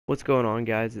What's going on,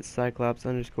 guys? It's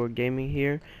Cyclops_gaming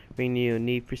here, bringing you a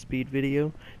Need for Speed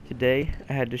video. Today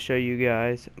I had to show you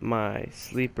guys my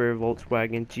sleeper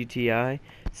Volkswagen GTI,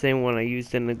 same one I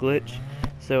used in the glitch.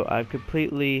 So I've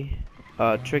completely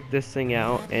tricked this thing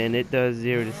out, and it does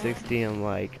 0 to 60 in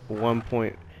like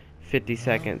 1.50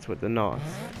 seconds with the NOS.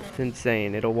 It's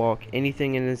insane. It'll walk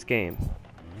anything in this game.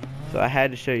 So I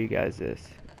had to show you guys this.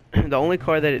 The only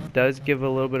car that it does give a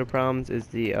little bit of problems is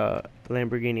the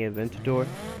Lamborghini Aventador,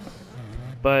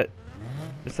 but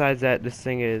besides that, this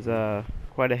thing is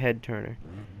quite a head turner.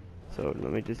 So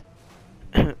let me just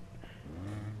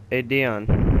hey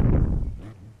Dion,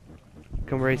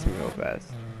 come race me real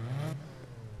fast.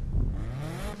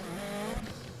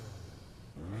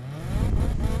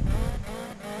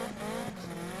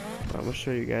 I'm gonna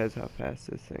show you guys how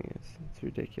fast this thing is. It's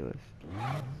ridiculous.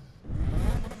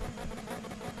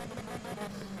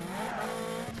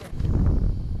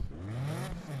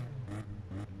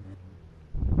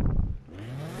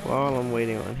 While I'm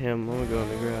waiting on him, I'm gonna go in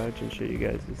the garage and show you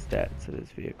guys the stats of this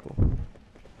vehicle.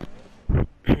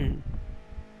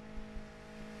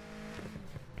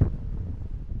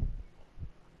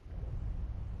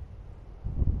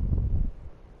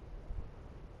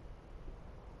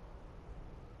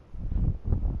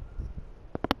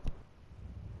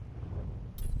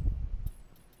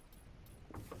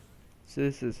 So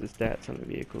this is the stats on the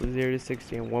vehicle. 0 to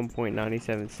 60 in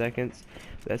 1.97 seconds.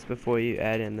 That's before you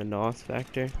add in the NOS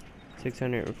factor.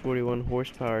 641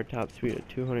 horsepower, top speed of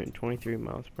 223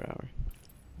 miles per hour.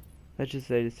 Let's just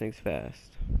say this thing's fast.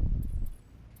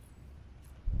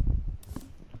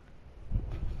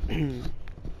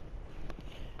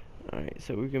 Alright,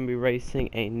 so we're going to be racing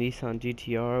a Nissan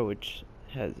GTR, which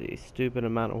has a stupid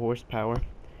amount of horsepower. And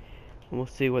we'll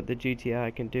see what the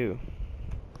GTI can do.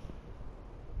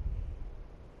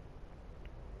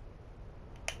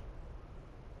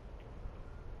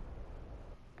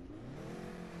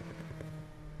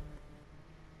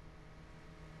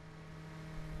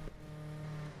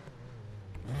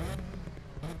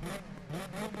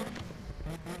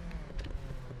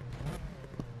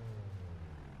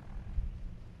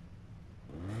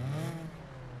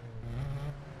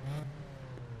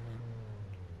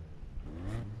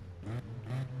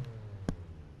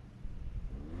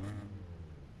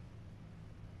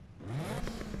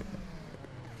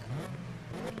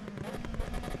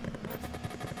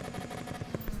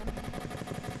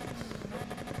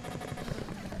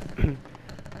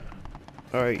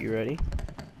 Alright, you ready?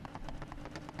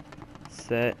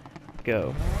 Set,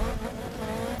 go.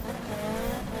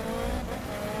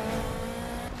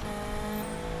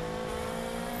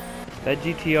 That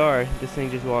GTR, this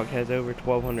thing just walked, has over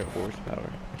 1200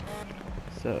 horsepower.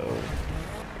 So,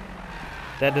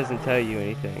 that doesn't tell you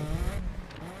anything.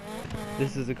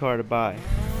 This is the car to buy.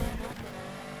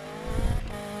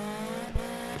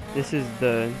 This is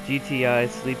the GTI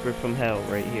sleeper from hell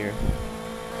right here.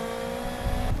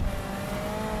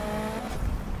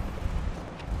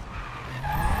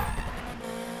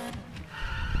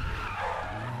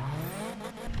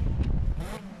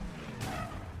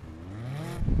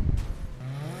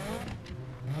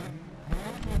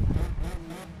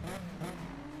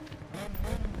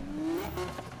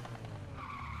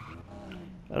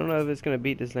 I don't know if it's gonna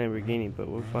beat this Lamborghini, but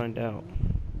we'll find out.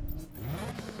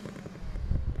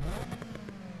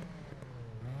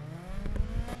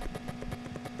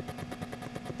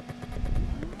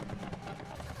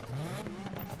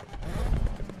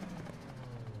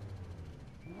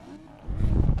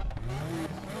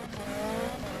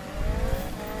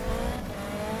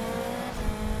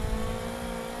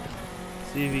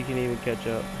 See if he can even catch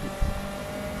up.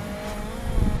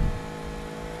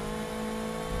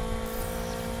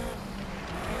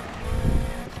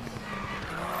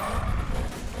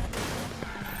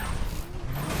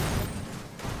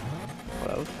 Well,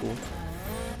 that was cool.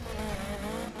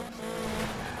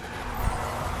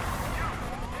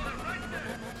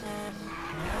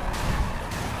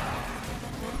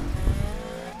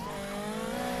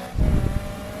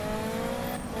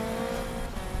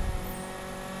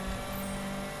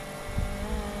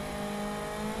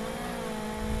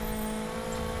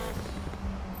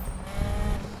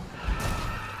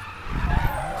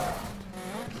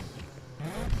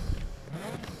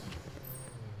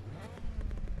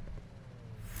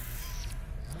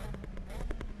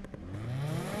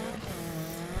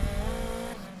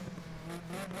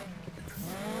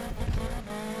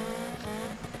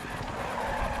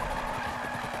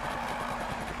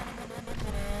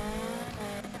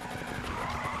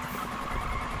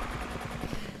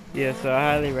 Yeah, so I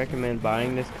highly recommend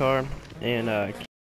buying this car and